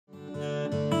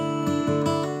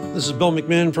This is Bill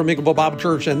McMinn from Eagleville Bible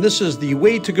Church, and this is the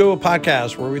Way to Go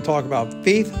podcast, where we talk about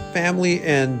faith, family,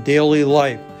 and daily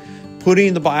life,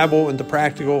 putting the Bible into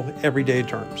practical, everyday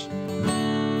terms.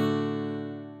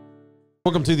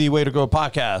 Welcome to the Way to Go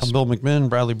podcast. I'm Bill McMinn,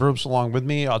 Bradley Brooks along with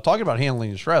me, talking about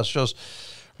handling stress. Just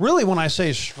really, when I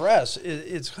say stress,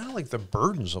 it's kind of like the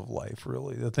burdens of life,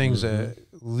 really, the things that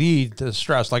lead to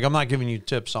stress. Like, I'm not giving you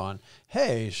tips on,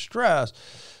 hey, stress,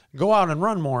 go out and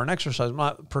run more and exercise.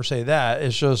 Not per se that.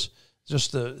 It's just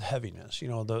the heaviness,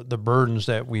 the burdens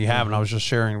that we have. And I was just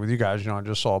sharing with you guys, I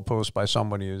just saw a post by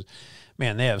somebody who's,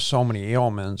 man, they have so many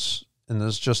ailments in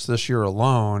this year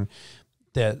alone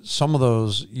that some of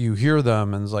those, you hear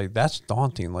them and it's like, that's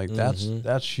daunting. Like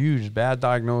that's huge, bad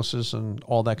diagnosis and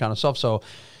all that kind of stuff. So,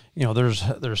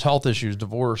 there's health issues,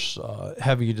 divorce,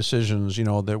 heavy decisions,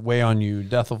 that weigh on you,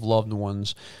 death of loved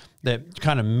ones that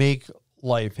kind of make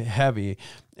life heavy.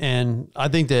 And I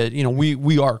think that,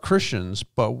 we are Christians,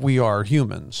 but we are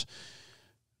humans.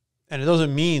 And it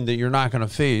doesn't mean that you're not going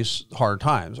to face hard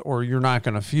times or you're not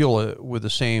going to feel it with the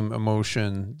same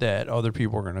emotion that other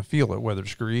people are going to feel it, whether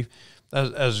it's grief.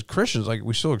 As Christians, like,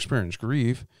 we still experience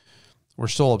grief. We're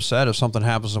still upset if something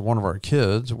happens to one of our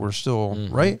kids. We're still,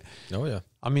 right? Oh, yeah.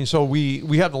 I mean, so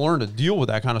we have to learn to deal with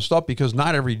that kind of stuff, because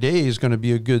not every day is going to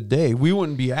be a good day. We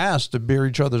wouldn't be asked to bear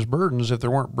each other's burdens if there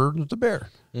weren't burdens to bear,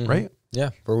 right?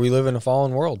 Yeah, for we live in a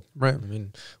fallen world. Right. I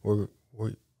mean,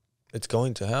 it's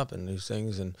going to happen, these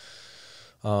things, and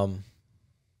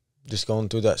just going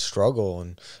through that struggle.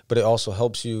 But it also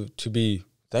helps you to be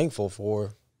thankful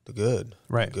for the good,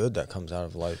 right? The good that comes out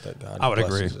of life that God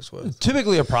blesses us with.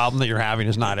 Typically, a problem that you're having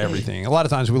is not everything. A lot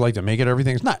of times we like to make it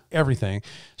everything. It's not everything.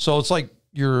 So it's like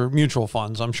your mutual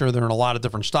funds. I'm sure they're in a lot of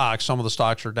different stocks. Some of the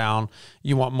stocks are down.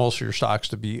 You want most of your stocks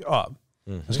to be up.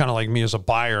 It's kind of like me as a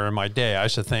buyer in my day. I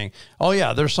used to think, oh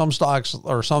yeah, there's some stocks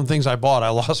or some things I bought I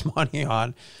lost money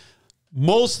on.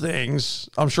 Most things,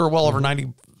 I'm sure well over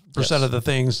 90% of the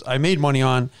things I made money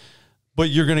on, but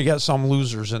you're going to get some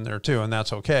losers in there too, and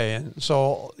that's okay. And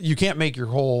so you can't make your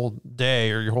whole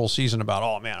day or your whole season about,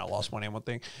 oh man, I lost money on one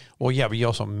thing. Well, yeah, but you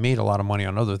also made a lot of money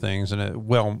on other things, and it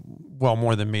well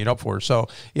more than made up for it. So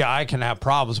yeah, I can have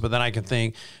problems, but then I can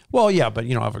think, well, yeah, but I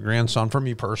have a grandson. For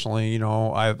me personally,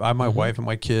 I have my wife and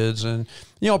my kids, and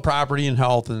property and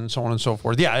health and so on and so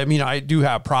forth. Yeah, I mean, I do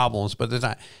have problems, but it's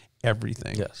not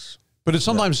everything. Yes. But it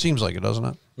sometimes seems like it, doesn't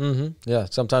it? Yeah,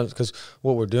 sometimes, because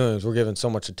what we're doing is we're giving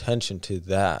so much attention to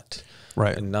that,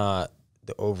 right, and not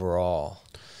the overall.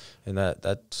 And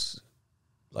that's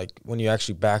like when you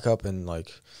actually back up and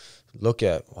like look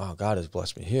at, wow, God has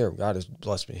blessed me here. God has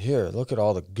blessed me here. Look at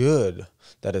all the good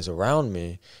that is around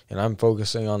me, and I'm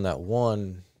focusing on that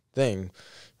one thing.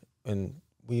 And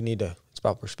we need to. It's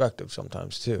about perspective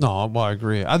sometimes too. No, well, I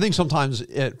agree. I think sometimes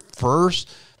at first,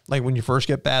 like when you first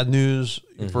get bad news,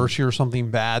 you first hear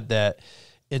something bad, that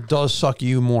it does suck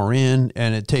you more in,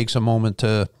 and it takes a moment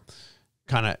to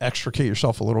kind of extricate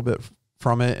yourself a little bit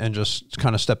from it and just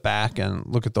kind of step back and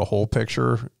look at the whole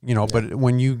picture, But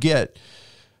when you get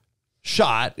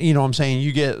shot, I'm saying,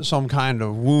 you get some kind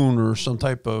of wound or some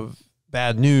type of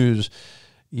bad news,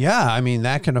 yeah, I mean,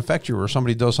 that can affect you, or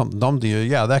somebody does something dumb to you.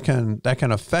 Yeah, that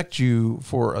can affect you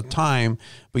for a time,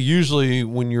 but usually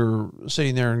when you're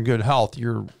sitting there in good health,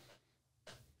 you're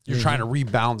trying to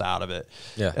rebound out of it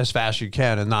as fast as you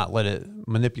can and not let it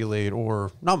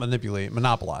monopolize,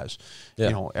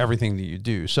 everything that you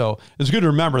do. So it's good to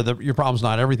remember that your problem's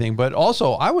not everything, but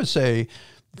also I would say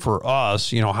for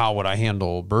us, how would I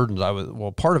handle burdens?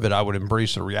 Part of it, I would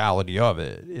embrace the reality of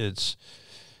it.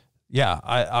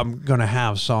 I'm going to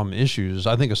have some issues.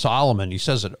 I think of Solomon, he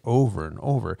says it over and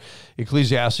over.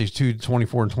 Ecclesiastes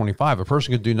 2:24 and 25, a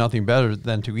person could do nothing better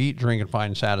than to eat, drink, and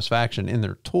find satisfaction in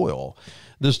their toil.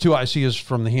 This too I see is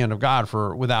from the hand of God,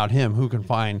 for without him, who can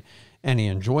find any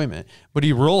enjoyment? But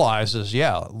he realizes,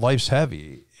 life's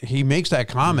heavy. He makes that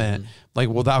comment, like,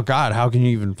 without God, how can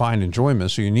you even find enjoyment?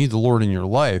 So you need the Lord in your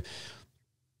life.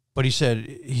 But he said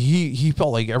he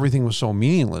felt like everything was so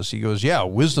meaningless. He goes, yeah,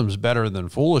 wisdom's better than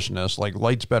foolishness, like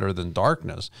light's better than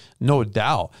darkness. No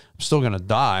doubt. I'm still going to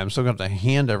die. I'm still going to have to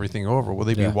hand everything over. Will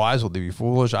they be wise? Will they be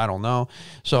foolish? I don't know.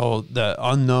 So the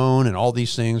unknown and all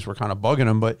these things were kind of bugging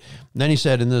him. But then he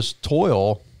said, in this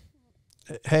toil,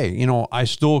 hey, I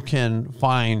still can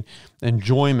find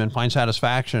enjoyment, find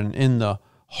satisfaction in the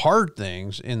hard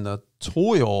things, in the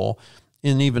toil,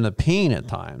 in even the pain at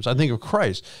times. I think of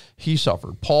Christ. He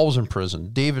suffered. Paul was in prison.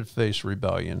 David faced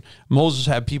rebellion. Moses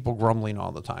had people grumbling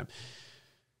all the time.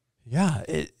 Yeah,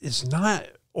 it's not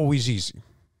always easy.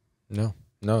 No,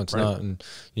 it's not. And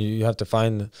you have to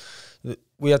find,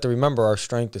 we have to remember our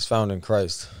strength is found in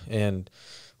Christ. And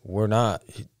we're not,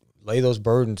 lay those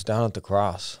burdens down at the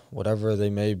cross, whatever they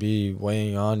may be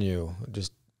weighing on you,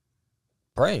 just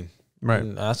praying, right,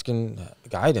 and asking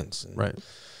guidance. Right.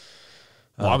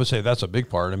 Well, I would say that's a big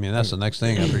part. I mean, that's the next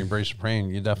thing after you embrace praying.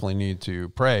 You definitely need to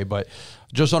pray, but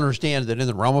just understand that in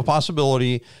the realm of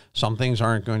possibility, some things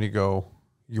aren't going to go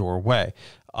your way.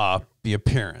 Be a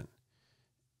parent.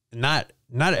 Not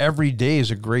every day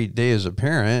is a great day as a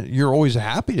parent. You're always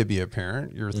happy to be a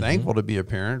parent. You're thankful to be a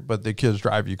parent, but the kids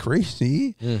drive you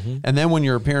crazy. And then when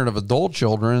you're a parent of adult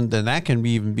children, then that can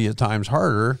even be at times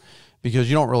harder because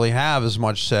you don't really have as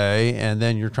much say. And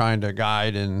then you're trying to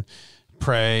guide and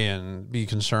pray and be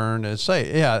concerned and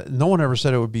say, yeah, no one ever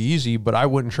said it would be easy, but I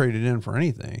wouldn't trade it in for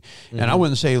anything. And I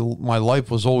wouldn't say my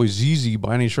life was always easy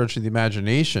by any stretch of the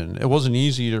imagination. It wasn't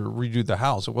easy to redo the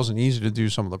house. It wasn't easy to do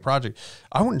some of the projects.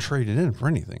 I wouldn't trade it in for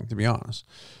anything, to be honest.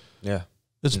 Yeah.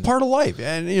 It's part of life.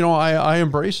 And, you know, I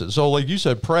embrace it. So like you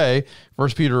said, pray, 1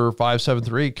 Peter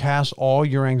 5:7-8, cast all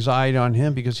your anxiety on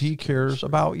him because he cares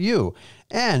about you.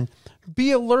 And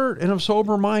be alert and of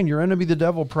sober mind. Your enemy, the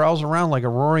devil, prowls around like a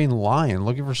roaring lion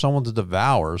looking for someone to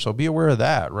devour. So be aware of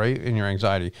that, right, in your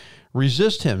anxiety.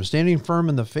 Resist him, standing firm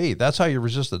in the faith. That's how you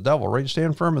resist the devil, right?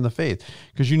 Stand firm in the faith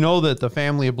because you know that the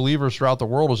family of believers throughout the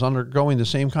world is undergoing the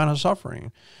same kind of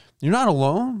suffering. You're not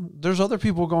alone. There's other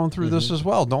people going through this as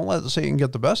well. Don't let Satan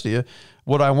get the best of you.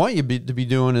 What I want you to be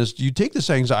doing is you take this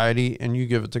anxiety and you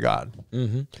give it to God.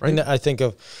 Right? And I think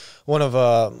of one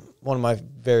of my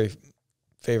very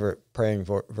favorite praying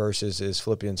verses is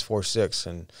Philippians 4:6,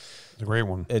 and it's a great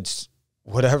one. It's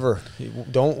whatever.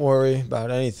 Don't worry about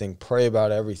anything. Pray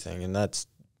about everything, and that's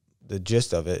the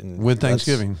gist of it. And with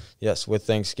thanksgiving, yes, with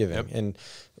thanksgiving, and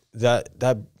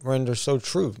that renders so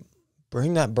true.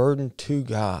 Bring that burden to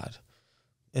God,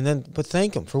 and then but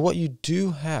thank Him for what you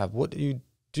do have, what you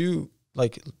do.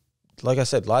 Like I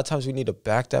said, a lot of times we need to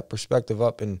back that perspective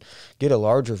up and get a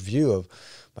larger view of.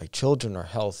 My children are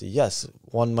healthy. Yes,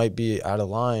 one might be out of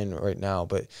line right now,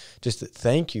 but just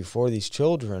thank you for these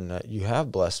children that you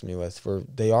have blessed me with, for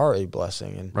they are a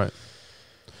blessing. And right.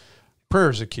 Prayer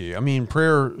is the key. I mean,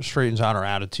 prayer straightens out our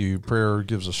attitude. Prayer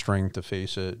gives us strength to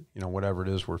face it, you know, whatever it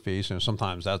is we're facing.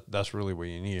 Sometimes that's really what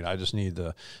you need. I just need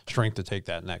the strength to take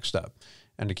that next step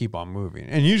and to keep on moving.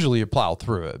 And usually you plow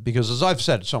through it because, as I've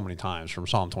said so many times from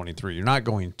Psalm 23, you're not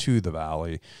going to the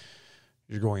valley,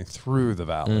 you're going through the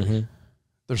valley.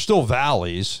 There's still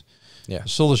valleys,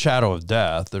 still the shadow of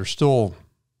death. There's still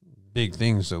big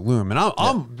things that loom. And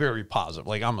I'm very positive.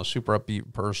 Like, I'm a super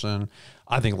upbeat person.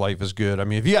 I think life is good. I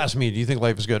mean, if you ask me, do you think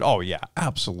life is good? Oh, yeah,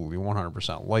 absolutely,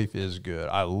 100%. Life is good.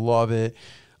 I love it.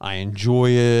 I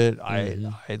enjoy it. I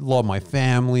love my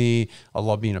family. I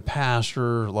love being a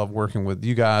pastor. I love working with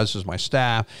you guys as my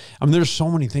staff. I mean, there's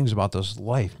so many things about this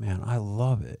life, man. I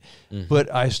love it.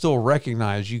 But I still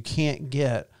recognize you can't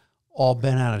get all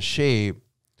bent out of shape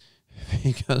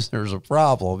because there's a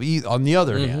problem on the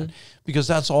other hand, because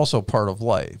that's also part of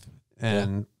life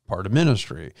and part of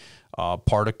ministry,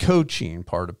 part of coaching,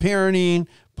 part of parenting,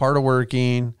 part of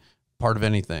working, part of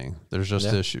anything. There's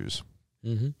just issues.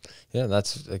 Yeah,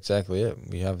 that's exactly it.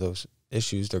 We have those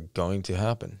issues. They're going to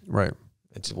happen. Right.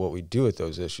 It's what we do with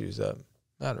those issues that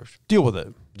matters. Deal with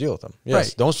it. Deal with them. Yes.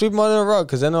 Right. Don't sweep them under the rug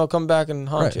because then they'll come back and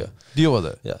haunt you. Deal with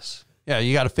it. Yes. Yeah,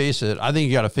 you got to face it. I think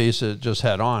you got to face it just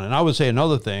head on. And I would say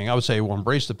another thing, I would say, well,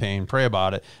 embrace the pain, pray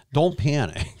about it. Don't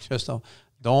panic. Just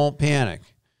don't panic.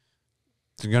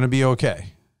 It's going to be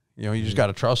okay. You know, you just got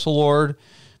to trust the Lord.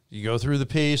 You go through the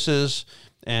paces.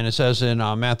 And it says in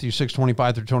Matthew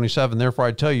 6:25-27, therefore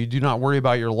I tell you, do not worry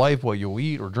about your life, what you'll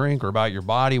eat or drink, or about your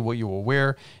body, what you will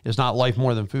wear. Is not life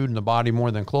more than food and the body more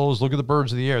than clothes? Look at the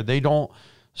birds of the air. They don't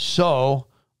sow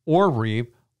or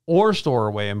reap or store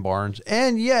away in barns,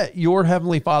 and yet your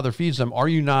heavenly Father feeds them. Are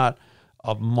you not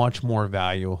of much more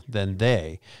value than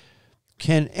they?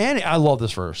 I love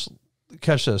this verse.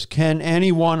 Catch this. Can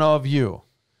any one of you,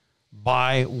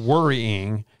 by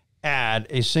worrying, add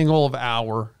a single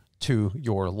hour to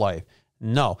your life?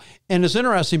 No. And it's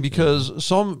interesting because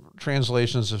some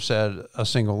translations have said a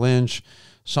single inch,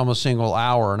 some a single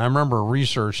hour. And I remember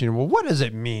researching, well, what does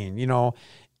it mean? You know,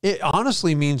 it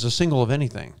honestly means a single of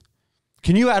anything.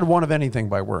 Can you add one of anything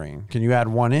by worrying? Can you add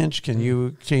 1 inch? Can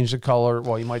you change the color?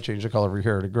 Well, you might change the color of your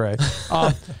hair to gray.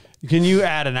 Can you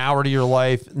add an hour to your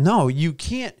life? No, you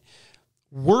can't.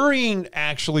 Worrying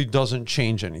actually doesn't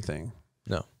change anything.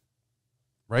 No.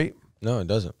 Right? No, it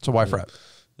doesn't. So why fret?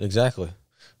 Exactly.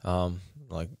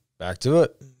 Like, back to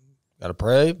it. Got to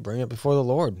pray, bring it before the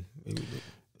Lord.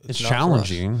 It's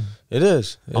challenging. It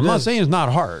is. I'm not saying it's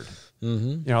not hard.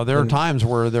 You know, there are times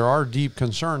where there are deep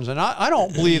concerns. And I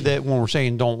don't believe that when we're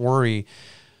saying don't worry,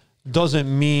 doesn't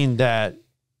mean that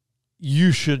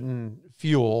you shouldn't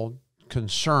feel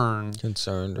concerned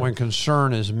when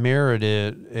concern is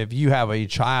merited. If you have a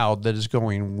child that is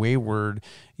going wayward,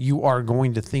 you are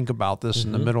going to think about this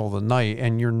in the middle of the night,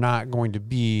 and you're not going to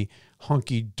be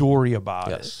hunky-dory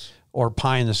about it or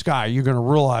pie in the sky. You're going to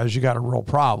realize you got a real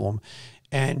problem,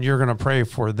 and you're going to pray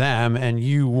for them, and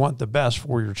you want the best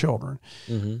for your children.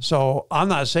 So I'm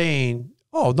not saying,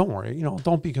 oh, don't worry, you know,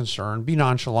 don't be concerned, be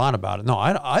nonchalant about it. No,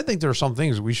 I think there are some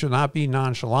things we should not be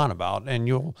nonchalant about, and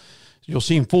you'll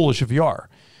seem foolish if you are.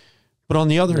 But on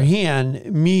the other hand,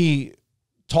 me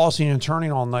tossing and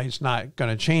turning all night is not going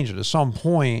to change it. At some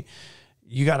point,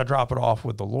 you got to drop it off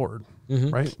with the Lord,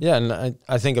 right? Yeah, and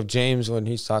I think of James when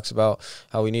he talks about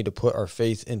how we need to put our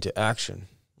faith into action.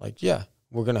 Like, yeah,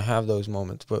 we're going to have those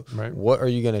moments, but what are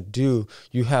you going to do?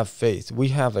 You have faith. We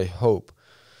have a hope.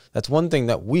 That's one thing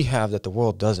that we have that the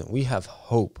world doesn't. We have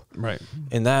hope. Right.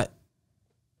 And that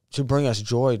should bring us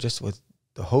joy just with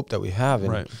the hope that we have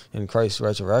in Christ's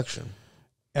resurrection.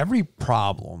 Every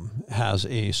problem has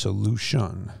a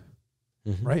solution,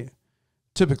 right?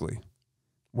 Typically,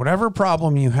 whatever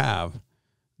problem you have,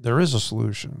 there is a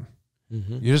solution.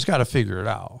 You just got to figure it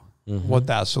out, what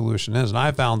that solution is. And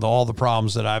I found all the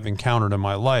problems that I've encountered in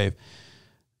my life,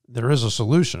 there is a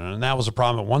solution. And that was a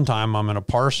problem at one time. I'm in a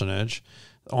parsonage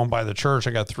owned by the church.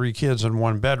 I got 3 kids in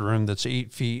one bedroom that's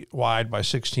 8 feet wide by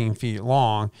 16 feet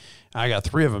long. I got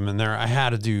 3 of them in there. I had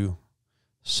to do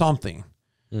something.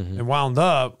 It wound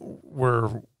up where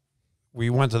we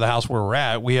went to the house where we're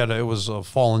at. It was a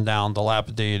fallen down,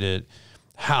 dilapidated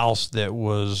house that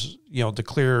was, you know,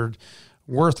 declared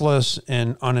worthless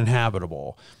and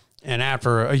uninhabitable. And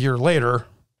after a year later,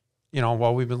 you know,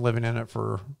 well, we've been living in it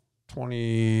for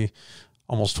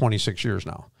almost 26 years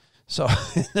now. So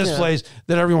this place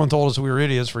that everyone told us we were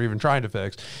idiots for even trying to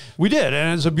fix, we did.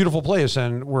 And it's a beautiful place,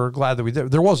 and we're glad that we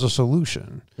did. There was a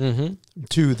solution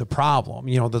to the problem,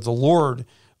 you know, that the Lord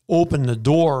opened the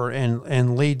door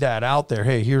and laid that out there.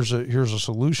 Hey, here's a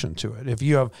solution to it. If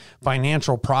you have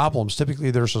financial problems, typically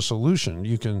there's a solution.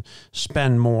 You can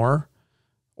spend more,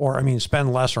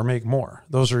 spend less or make more.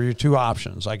 Those are your 2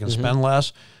 options. I can spend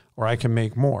less or I can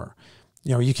make more.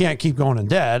 You know, you can't keep going in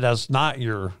debt. That's not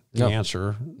the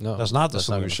answer. No, that's not the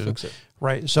solution. Not fix it.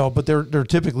 Right. So, but there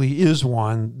typically is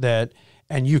one that,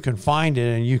 and you can find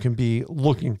it and you can be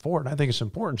looking for it. I think it's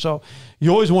important. So you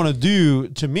always want to do,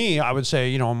 to me, I would say,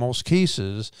 you know, in most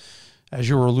cases, as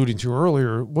you were alluding to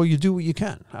earlier, well, you do what you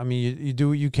can. I mean, you do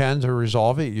what you can to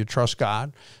resolve it. You trust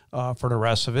God for the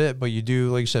rest of it, but you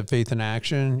do, like you said, faith in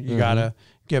action. You got to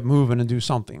get moving and do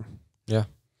something. Yeah.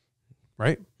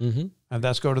 Right? If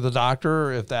that's go to the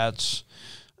doctor, if that's,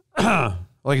 like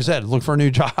I said, look for a new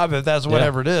job, if that's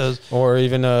whatever it is. Or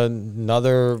even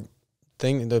another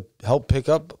thing to help pick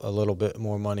up a little bit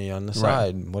more money on the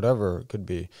side, whatever it could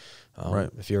be.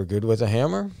 If you're good with a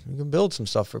hammer, you can build some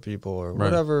stuff for people or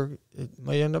whatever it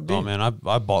may end up being. Oh, man, I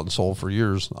bought and sold for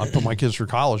years. I put my kids through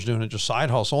college doing it, just side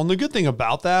hustle. And the good thing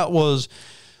about that was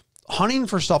hunting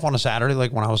for stuff on a Saturday,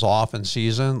 like when I was off in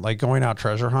season, like going out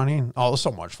treasure hunting. Oh, it was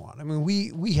so much fun. I mean,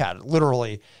 we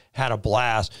literally had a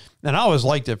blast. And I always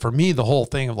liked it. For me, the whole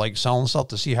thing of like selling stuff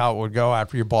to see how it would go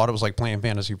after you bought it was like playing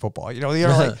fantasy football. You know, you're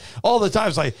like all the time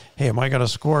it's like, hey, am I going to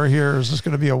score here? Is this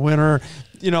going to be a winner?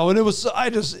 You know, and it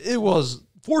was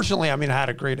fortunately, I mean, I had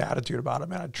a great attitude about it,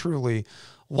 man. I truly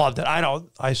loved it.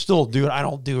 I still do it. I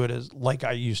don't do it as like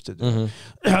I used to do.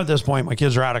 At this point, my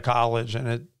kids are out of college,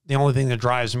 and the only thing that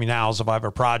drives me now is if I have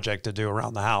a project to do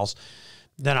around the house,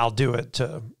 then I'll do it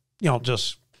to, you know,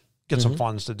 just get some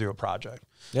funds to do a project.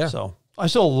 Yeah. So I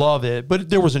still love it, but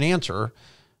there was an answer.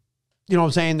 You know what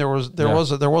I'm saying? There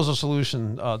was a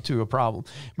solution to a problem.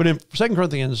 But in 2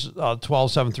 Corinthians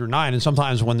 12, 7 through 9, and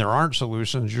sometimes when there aren't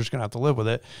solutions, you're just going to have to live with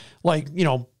it. Like, you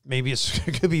know, maybe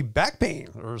it could be back pain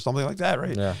or something like that,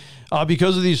 right? Yeah.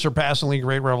 Because of these surpassingly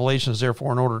great revelations,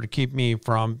 therefore, in order to keep me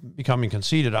from becoming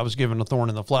conceited, I was given a thorn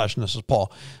in the flesh, and this is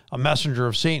Paul, a messenger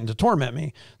of Satan to torment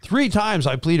me. 3 times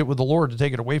I pleaded with the Lord to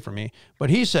take it away from me.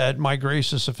 But he said, my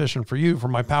grace is sufficient for you, for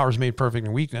my power is made perfect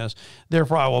in weakness.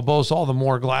 Therefore, I will boast all the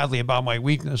more gladly about my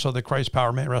weakness, so that Christ's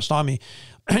power may rest on me.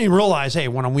 And you realize, hey,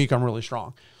 when I'm weak, I'm really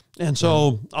strong. And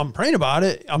so I'm praying about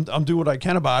it. I'm doing what I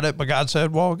can about it. But God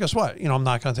said, well, guess what? You know, I'm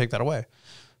not going to take that away.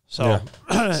 So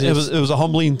it was a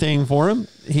humbling thing for him.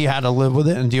 He had to live with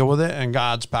it and deal with it. And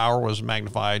God's power was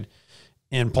magnified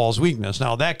in Paul's weakness.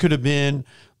 Now, that could have been,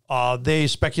 they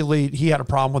speculate he had a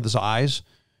problem with his eyes.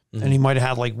 And he might have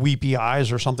had like weepy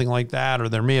eyes or something like that. Or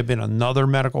there may have been another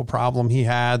medical problem he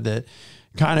had that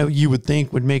kind of you would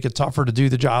think would make it tougher to do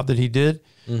the job that he did.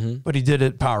 But he did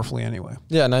it powerfully anyway.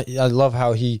 Yeah, and I love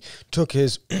how he took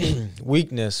his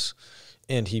weakness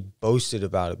and he boasted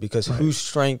about it, because whose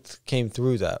strength came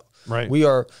through that? Right. We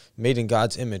are made in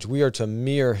God's image. We are to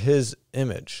mirror his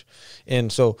image.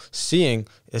 And so seeing,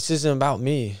 this isn't about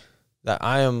me, that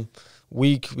I am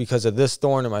weak because of this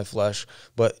thorn in my flesh,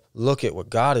 but look at what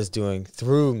God is doing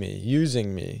through me,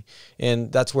 using me.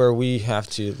 And that's where we have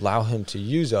to allow him to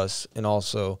use us, and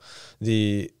also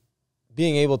the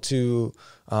being able to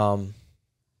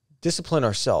discipline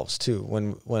ourselves too.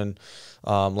 When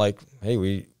like,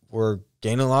 hey, we're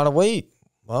gaining a lot of weight.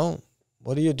 Well,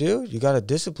 what do? You got to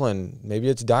discipline. Maybe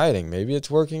it's dieting, maybe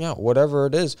it's working out, whatever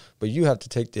it is, but you have to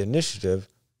take the initiative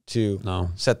to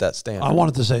set that standard. I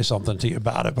wanted to say something to you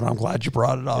about it, but I'm glad you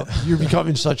brought it up. Yeah. You're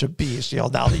becoming such a beast, now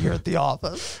that you're at the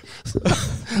office.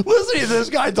 Listening to this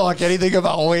guy talk anything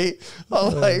about weight,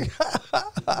 I'm like...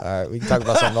 All right, we can talk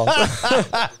about something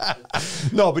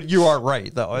else. No, but you are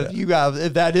right, though. Yeah.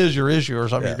 If that is your issue or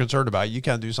something you're concerned about, you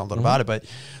can do something about it. But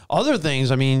other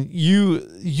things, I mean, you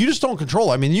just don't control.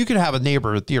 I mean, you could have a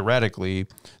neighbor, theoretically,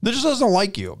 that just doesn't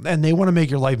like you, and they want to make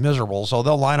your life miserable, so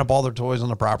they'll line up all their toys on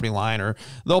the property line, or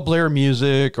they'll blare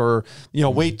music, or,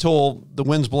 wait till the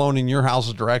wind's blowing in your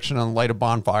house's direction and light a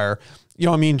bonfire.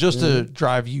 Just to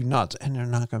drive you nuts. And there's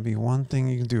not going to be one thing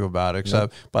you can do about it,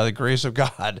 except by the grace of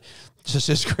God. Just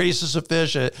his grace is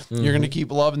sufficient. You're going to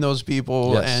keep loving those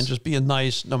people and just being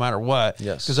nice no matter what.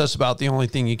 Because that's about the only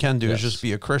thing you can do is just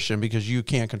be a Christian, because you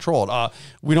can't control it.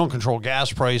 We don't control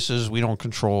gas prices. We don't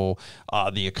control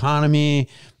the economy.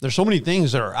 There's so many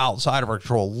things that are outside of our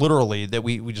control, literally, that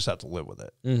we just have to live with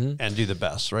it and do the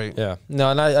best, right? Yeah.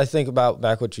 No, and I think about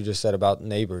back what you just said about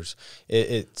neighbors.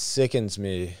 It sickens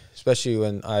me, especially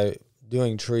when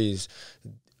doing trees,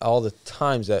 all the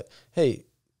times that, hey,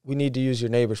 we need to use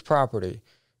your neighbor's property,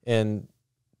 and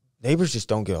neighbors just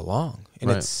don't get along,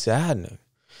 and it's saddening.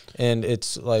 And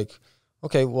it's like,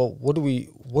 okay, well, what do we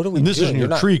and this is in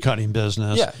your tree cutting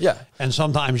business. Yeah. And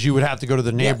sometimes you would have to go to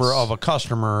the neighbor of a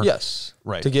customer. Yes.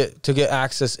 Right. To get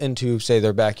access into, say,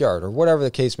 their backyard or whatever the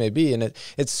case may be. And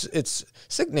it's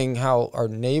sickening how our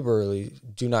neighborly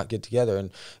do not get together.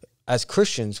 And as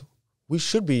Christians, we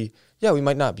should be, we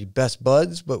might not be best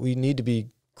buds, but we need to be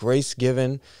grace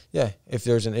given. If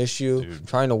there's an issue,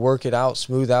 trying to work it out,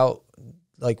 smooth out.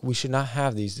 Like, we should not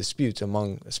have these disputes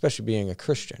especially being a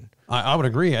Christian. I would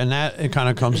agree. And that, it kind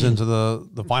of comes into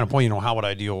the final point, how would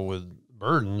I deal with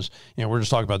burdens? We're just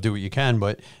talking about do what you can,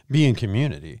 but be in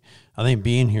community. I think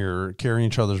being here, carrying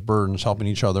each other's burdens, helping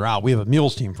each other out. We have a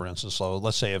meals team, for instance. So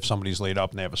let's say if somebody's laid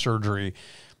up and they have a surgery,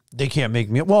 they can't make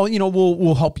meal. Well,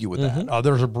 we'll help you with that.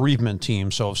 There's a bereavement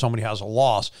team. So if somebody has a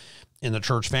loss in the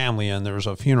church family and there's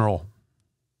a funeral,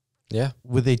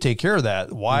 would they take care of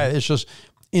that? Why? It's just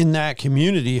in that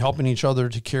community, helping each other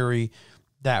to carry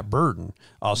that burden.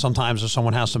 Sometimes if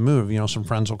someone has to move, some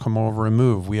friends will come over and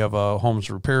move. We have a home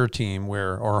repair team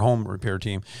where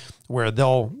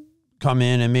they'll come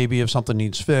in, and maybe if something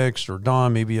needs fixed or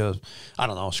done, maybe a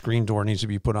screen door needs to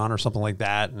be put on or something like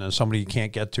that, and somebody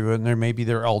can't get to it, and maybe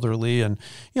they're elderly, and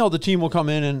the team will come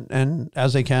in and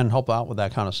as they can help out with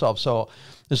that kind of stuff. So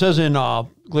it says in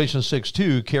Galatians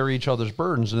 6:2, carry each other's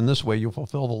burdens, and in this way you'll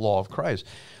fulfill the law of Christ.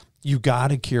 You got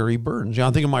to carry burdens.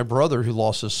 I'm thinking of my brother who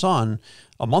lost his son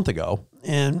a month ago,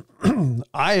 and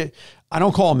I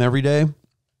don't call him every day.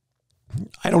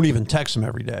 I don't even text him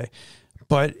every day,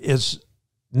 but it's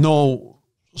no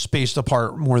spaced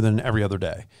apart more than every other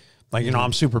day. Like,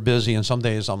 I'm super busy, and some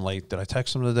days I'm like, did I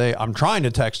text him today? I'm trying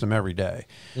to text him every day.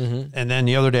 And then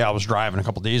the other day I was driving a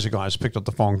couple of days ago. I just picked up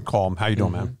the phone, called him. How you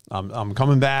doing, man? I'm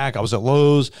coming back. I was at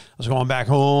Lowe's. I was going back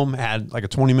home. Had like a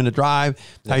 20-minute drive.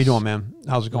 How you doing, man?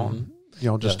 How's it going?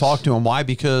 Just talk to him. Why?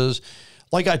 Because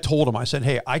like I told him, I said,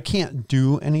 hey, I can't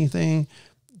do anything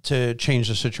to change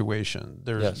the situation.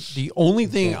 There's the only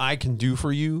thing I can do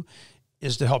for you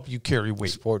is to help you carry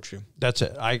weight. Support you. That's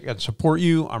it. I can support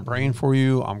you. I'm praying for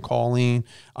you. I'm calling.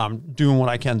 I'm doing what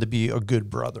I can to be a good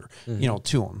brother,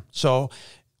 to him. So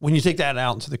when you take that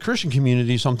out into the Christian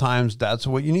community, sometimes that's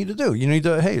what you need to do. You need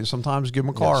to, hey, sometimes give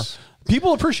them a car. Yes.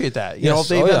 People appreciate that. If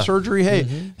they've had surgery,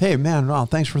 hey, man, wow,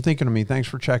 thanks for thinking of me. Thanks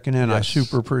for checking in. I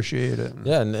super appreciate it.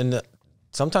 Yeah, and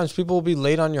sometimes people will be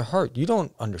laid on your heart. You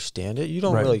don't understand it. You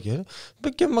don't really get it.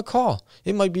 But give them a call.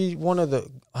 It might be one of the,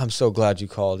 I'm so glad you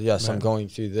called. Yes, I'm going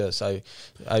through this. I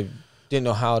didn't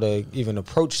know how to even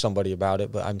approach somebody about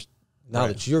it, but now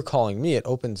that you're calling me, it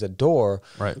opens a door.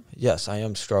 Right. Yes, I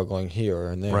am struggling here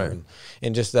and there. Right.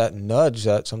 And just that nudge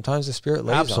that sometimes the Spirit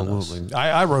lays on us. Absolutely.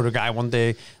 I wrote a guy one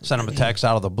day, sent him a text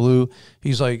out of the blue.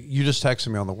 He's like, you just texted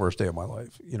me on the worst day of my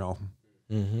life,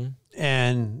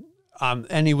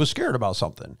 And he was scared about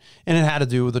something, and it had to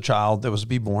do with the child that was to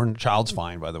be born. The child's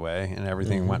fine, by the way, and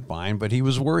everything went fine, but he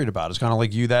was worried about it. It's kind of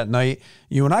like you that night.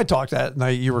 You and I talked that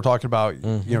night. You were talking about,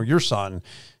 your son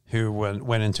who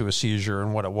went into a seizure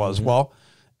and what it was. Well,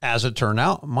 as it turned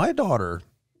out, my daughter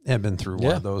had been through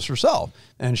one of those herself,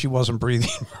 and she wasn't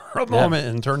breathing for a moment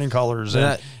and turning colors,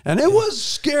 and it was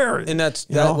scary. And that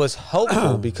was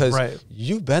helpful because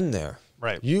you've been there,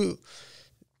 right?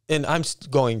 And I'm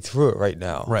going through it right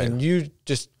now, right? And you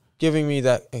just giving me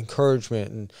that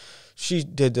encouragement, and she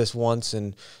did this once,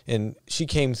 and she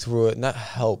came through it, and that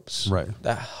helps, right?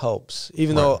 That helps,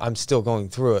 even though I'm still going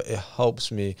through it. It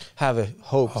helps me have a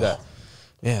hope that,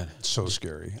 man, it's so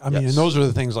scary. I mean, and those are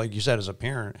the things, like you said, as a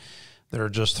parent, that are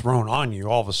just thrown on you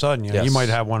all of a sudden. You know, you might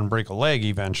have one break a leg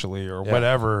eventually or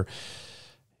whatever.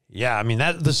 Yeah, I mean,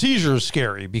 the seizure is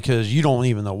scary because you don't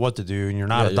even know what to do, and you're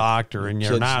not a doctor, and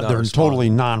they're totally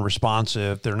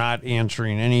non-responsive. They're not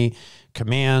answering any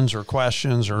commands or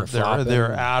questions, or they're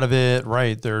out of it,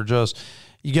 right? They're just,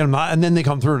 you get them out, and then they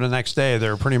come through the next day.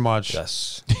 They're pretty much they're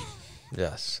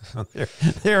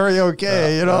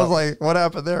okay. You know, it's like, what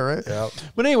happened there, right? Yep.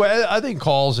 But anyway, I think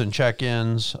calls and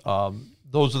check-ins,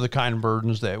 those are the kind of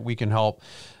burdens that we can help,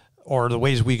 or the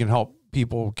ways we can help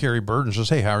people carry burdens. Just,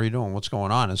 hey, how are you doing? What's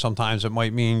going on? And sometimes it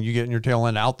might mean you getting your tail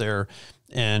end out there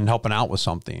and helping out with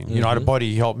something. You know, I had a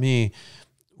buddy, he helped me.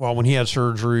 Well, when he had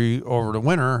surgery over the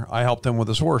winter, I helped him with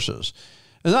his horses.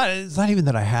 It's not even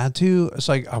that I had to. It's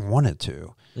like I wanted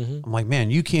to. I'm like,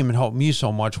 man, you came and helped me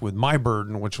so much with my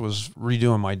burden, which was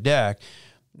redoing my deck.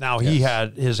 Now he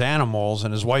had his animals,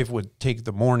 and his wife would take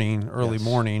the morning, early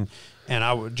morning,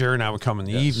 and Jerry and I would come in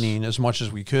the evening as much as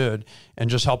we could and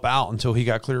just help out until he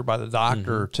got cleared by the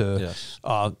doctor to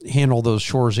handle those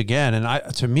chores again.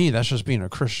 And to me, that's just being a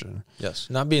Christian. Yes,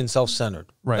 not being self-centered.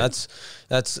 Right.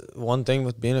 That's one thing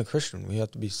with being a Christian. We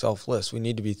have to be selfless. We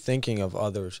need to be thinking of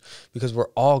others because we're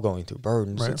all going through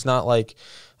burdens. Right. It's not like,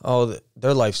 oh,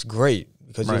 their life's great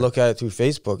because you look at it through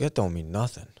Facebook. It don't mean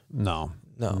nothing. No,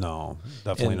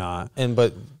 definitely not.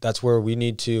 But that's where we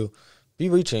need to be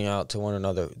reaching out to one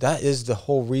another. That is the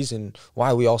whole reason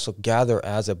why we also gather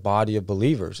as a body of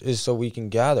believers, is so we can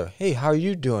gather. Hey, how are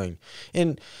you doing?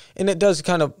 And it does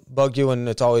kind of bug you, and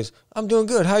it's always, I'm doing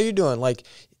good. How are you doing? Like,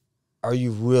 are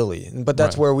you really? But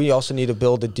that's where we also need to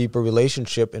build a deeper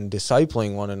relationship and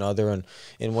discipling one another, and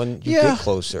when you get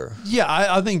closer. Yeah,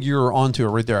 I think you're onto it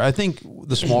right there. I think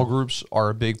the small groups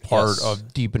are a big part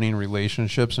of deepening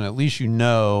relationships, and at least you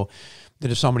know that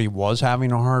if somebody was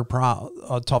having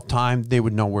a tough time, they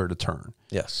would know where to turn.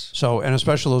 Yes. So, and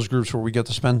especially those groups where we get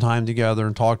to spend time together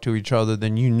and talk to each other,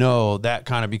 then you know that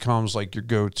kind of becomes like your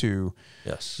go-to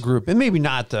group. And maybe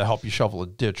not to help you shovel a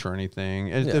ditch or anything.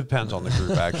 It depends on the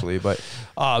group, actually. But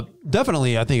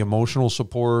definitely, I think emotional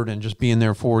support and just being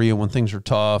there for you when things are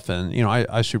tough. And, you know,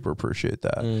 I super appreciate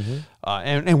that.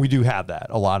 And we do have that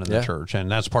a lot in the church. And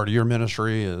that's part of your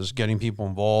ministry, is getting people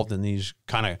involved in these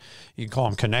kind of, you can call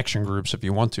them connection groups if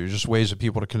you want to, just ways of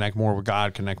people to connect more with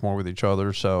God, connect more with each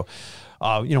other. So,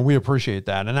 you know, we appreciate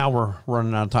that. And now we're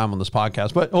running out of time on this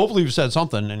podcast, but hopefully we've said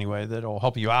something anyway that'll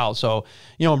help you out. So,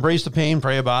 you know, embrace the pain,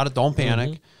 pray about it. Don't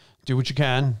panic. Do what you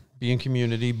can. Be in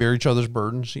community, bear each other's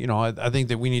burdens. You know, I think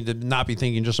that we need to not be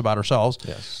thinking just about ourselves.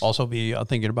 Also be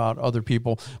thinking about other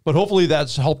people. But hopefully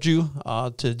that's helped you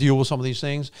to deal with some of these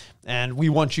things. And we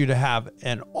want you to have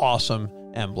an awesome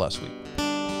and blessed week.